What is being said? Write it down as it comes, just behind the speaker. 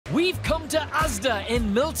We've come to ASDA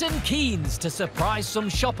in Milton Keynes to surprise some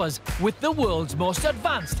shoppers with the world's most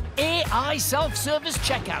advanced AI self-service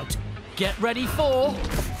checkout. Get ready for...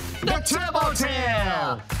 the Turbo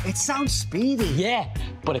Tail! It sounds speedy. Yeah,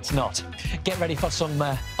 but it's not. Get ready for some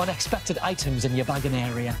unexpected items in your bagging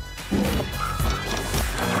area.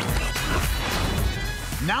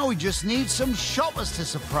 Now we just need some shoppers to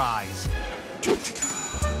surprise.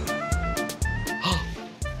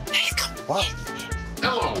 What?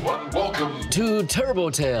 Hello and welcome To Turbo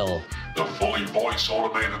Tail. the fully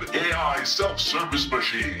voice-automated AI self-service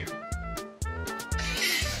machine.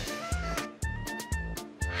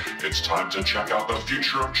 It's time to check out the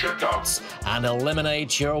future of checkouts. And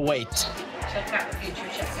eliminate your wait. Check out the future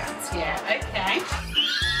checkouts. Yeah, okay.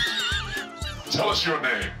 Tell us your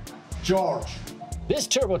name. George. This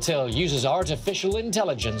Turbo Tail uses artificial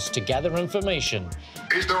intelligence to gather information.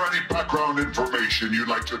 Is there any background information you'd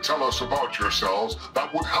like to tell us about yourselves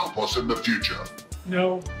that would help us in the future?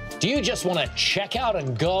 No. Do you just want to check out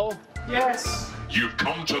and go? Yes. You've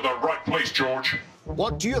come to the right place, George.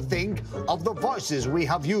 What do you think of the voices we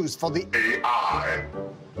have used for the... AI.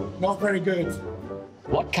 Not very good.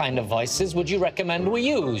 What kind of voices would you recommend we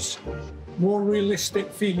use? More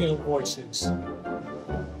realistic female voices.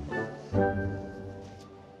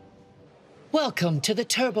 Welcome to the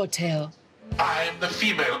Turbo Tail. I'm the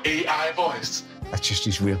female AI voice. That's just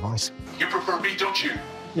his real voice. You prefer me, don't you?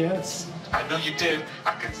 Yes. I know you did.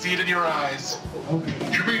 I can see it in your eyes.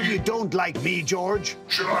 You mean You don't like me, George?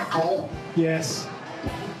 Should I go? Yes.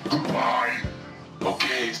 Goodbye.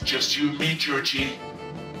 Okay, it's just you and me, Georgie.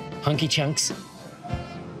 Hunky chunks.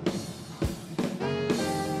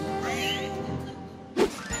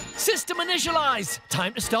 System initialized.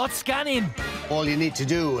 Time to start scanning. All you need to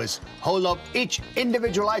do is hold up each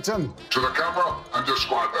individual item. To the camera and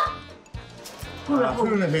describe them.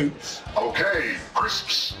 Hula hoops. Okay,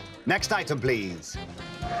 crisps. Next item, please.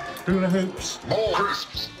 Hula hoops. More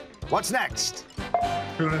crisps. What's next?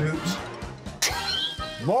 Hula hoops.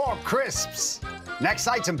 More crisps. Next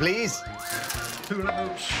item, please. Hula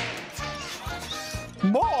hoops.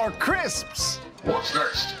 More crisps. What's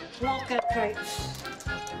next? Walker crepes.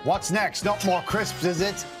 What's next? Not more crisps, is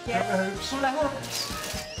it? Yeah. Hula hoops.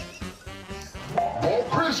 More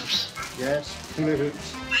crisps. Yes. Hula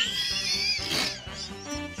hoops.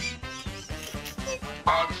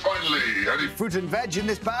 And finally, any Fruit and veg in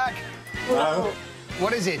this bag? No.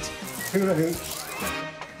 What is it? Hula hoops.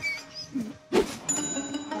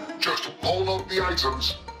 just hold up the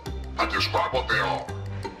items and describe what they are.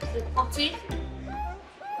 The potty.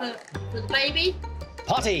 For the baby.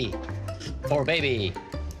 Potty for baby.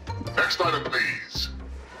 Next item, please.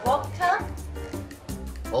 Vodka.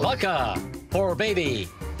 Vodka for baby.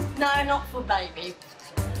 No, not for baby.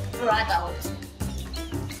 For adults.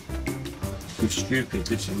 You stupid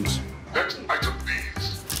bitches. Next item,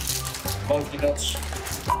 please. Monkey nuts.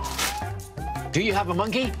 Do you have a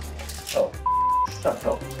monkey? Oh, shut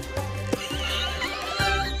up.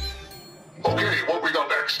 Okay, what we got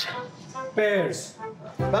next? Bears.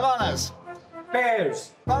 Bananas.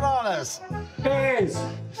 Bears. Bananas. Bears.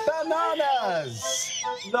 Bananas.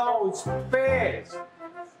 No, it's bears.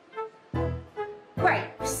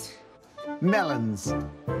 Grapes. Melons.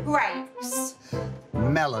 Grapes.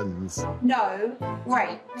 Melons. No,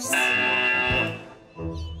 grapes.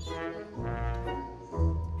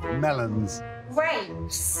 Melons.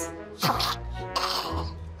 Grapes.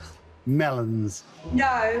 Melons.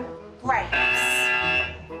 No, grapes.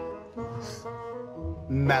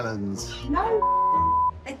 Melons. No,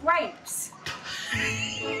 they're grapes.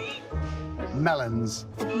 Melons.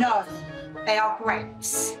 No, they are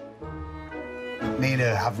grapes.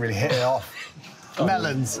 Nina, have really hit it off.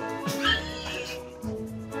 Melons.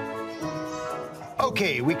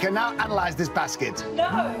 Okay, we can now analyze this basket. No,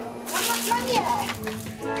 I'm not done yet.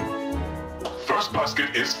 First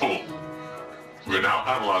basket is full. We're now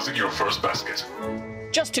analyzing your first basket.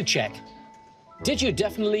 Just to check, did you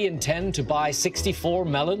definitely intend to buy 64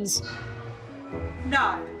 melons?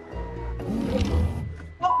 No.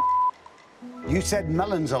 What? You said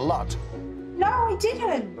melons a lot. No, I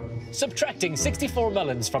didn't. Subtracting 64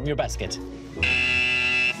 melons from your basket.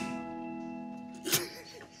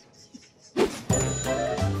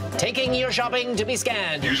 Taking your shopping to be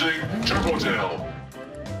scanned. Using TurboTail.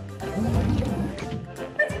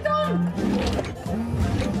 Where's it gone?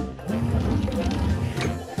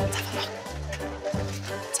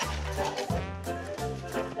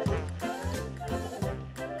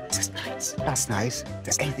 That's nice.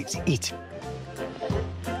 There's anything to eat.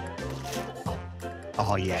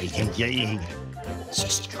 Oh, yeah.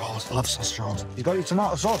 Sausage rolls. I love sausage rolls. You got your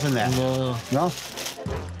tomato sauce in there? No. No?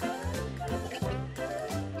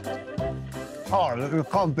 Oh, look, you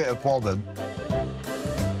can't bit a problem.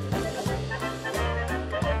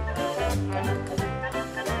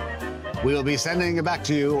 We'll be sending it back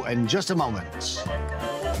to you in just a moment.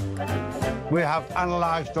 We have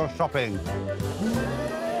analysed your shopping.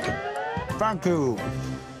 Thank you.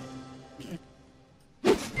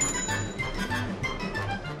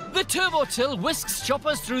 The Turbo Till whisks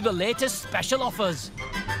shoppers through the latest special offers.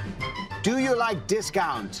 Do you like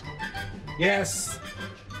discount? Yes.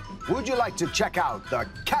 Would you like to check out the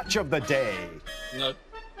catch of the day? No.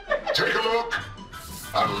 Take a look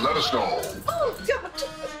and let us know. Oh, God.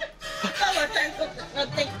 Oh,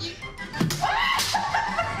 thank you.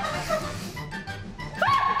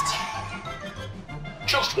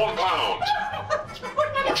 Just £1.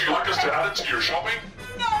 Would you like us to add it to your shopping?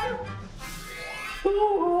 No.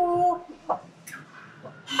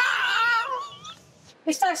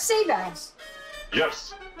 Is that sea bass?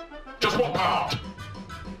 Yes. Just £1.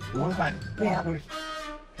 Yeah.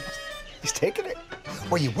 He's taking it.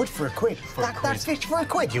 Well, you would for a quid. That fish for a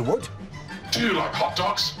quid, you would. Do you like hot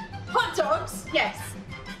dogs? Hot dogs? Yes.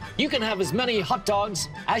 You can have as many hot dogs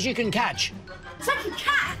as you can catch. Is that a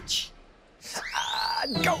catch?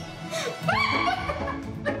 Go.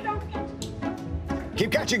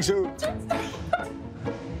 Keep catching, Sue.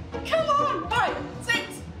 Come on, 5,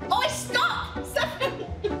 6. Oh, stop! 7.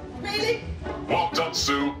 Really? Well done,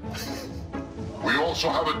 Sue. We also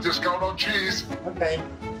have a discount on cheese. Okay.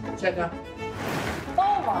 Cheddar.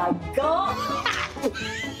 Oh my God!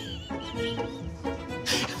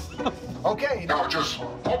 Okay. Now just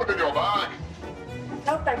pop it in your bag.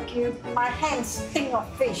 No, thank you. My hands sting of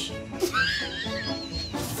fish.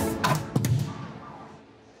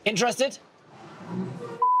 Interested?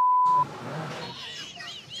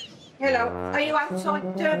 Hello, are you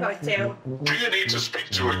outside Turbo Till? Do you need to speak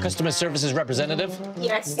to a Customer services representative?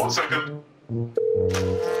 Yes. 1 second.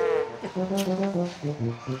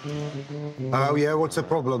 Oh, yeah, what's the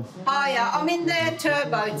problem? Hiya, I'm in the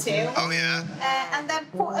Turbo Till. Oh, yeah? And then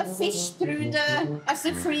put a fish through as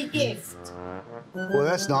a free gift. Well,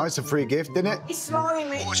 that's nice, a free gift, isn't it? It's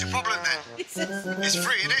slimy. What's your problem, then? It's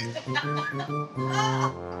free, isn't it?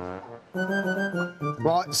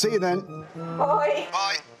 Right, see you then. Bye.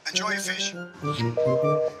 Bye. Enjoy your fish.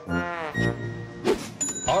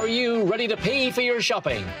 Are you ready to pay for your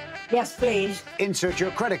shopping? Yes, please. Insert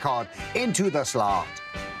your credit card into the slot.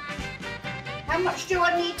 How much do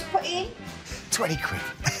I need to put in? 20 quid.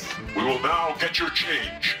 We will now get your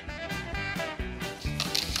change.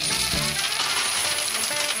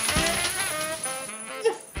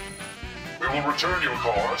 We will return your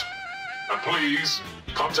card. And please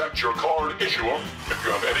contact your card issuer if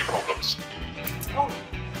you have any problems. Oh.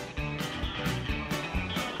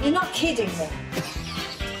 You're not kidding me.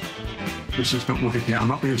 This is not working. I'm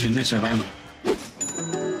not using this around.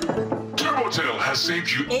 TurboTail has saved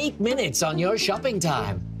you 8 minutes on your shopping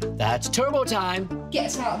time. That's Turbo Time. Get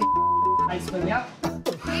us out of the place, will ya?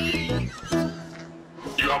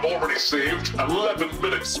 You have already saved 11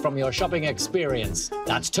 minutes. From your shopping experience.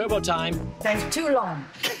 That's Turbo Time. That's too long.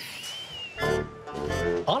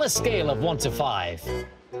 On a scale of 1 to 5.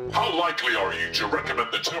 How likely are you to recommend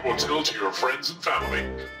the TurboTail to your friends and family?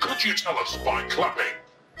 Could you tell us by clapping?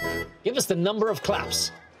 Give us the number of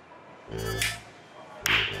claps.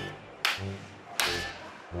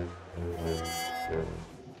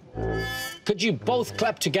 Could you both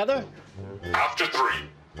clap together? After 3.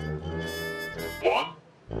 1,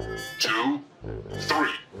 2, 3.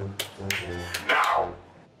 Now.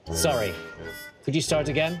 Sorry. Could you start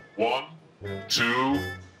again? 1, 2,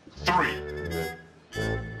 3.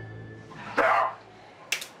 Now.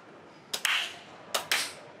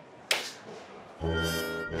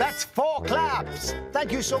 That's 4 claps.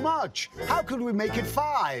 Thank you so much. How could we make it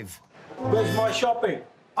 5? Where's my shopping?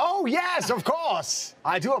 Oh, yes, of course.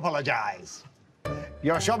 I do apologize.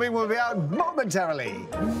 Your shopping will be out momentarily.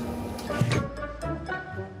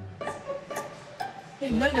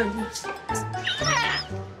 No.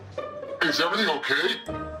 Is everything okay?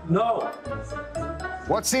 No.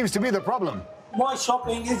 What seems to be the problem? My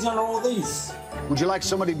shopping isn't all this. Would you like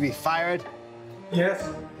somebody to be fired? Yes.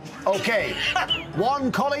 Okay.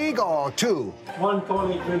 1 colleague or 2? 1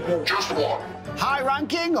 colleague will go. Just 1. High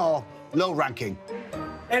ranking or low ranking?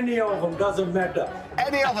 Any of them doesn't matter.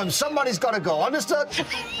 Any of them. Somebody's got to go. Understood?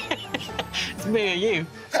 It's me and you.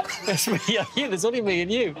 It's me and you. There's only me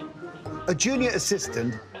and you. A junior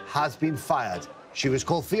assistant has been fired. She was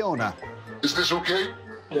called Fiona. Is this okay?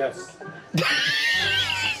 Yes.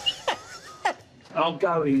 I'm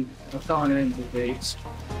going. I'm going into these.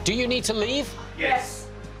 Do you need to leave? Yes.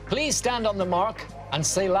 Please stand on the mark And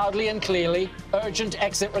say loudly and clearly, urgent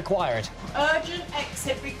exit required. Urgent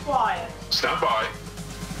exit required. Stand by.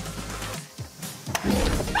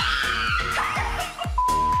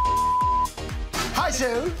 Hi,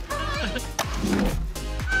 Sue.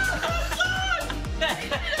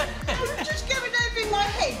 Just going over in my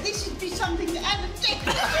head. This would be something that Ant and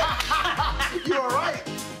Dec. You all right?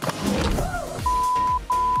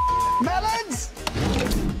 Melons?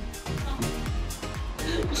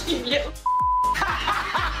 You little.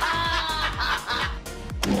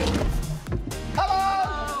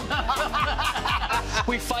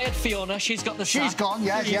 We fired Fiona. She's got the She's sack. gone,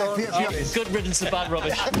 yeah. Good riddance of bad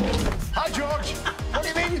rubbish. Hi, George. What do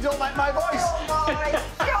you mean you don't like my voice? Oh my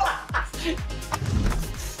God!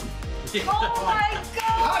 Oh my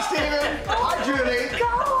God! Hi, Stephen. Hi, Julie.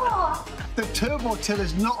 God! The turbo till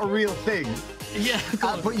is not a real thing, Yeah.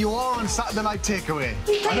 but you are on Saturday Night Takeaway.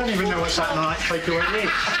 I don't even know what Saturday Night Takeaway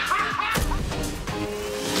is.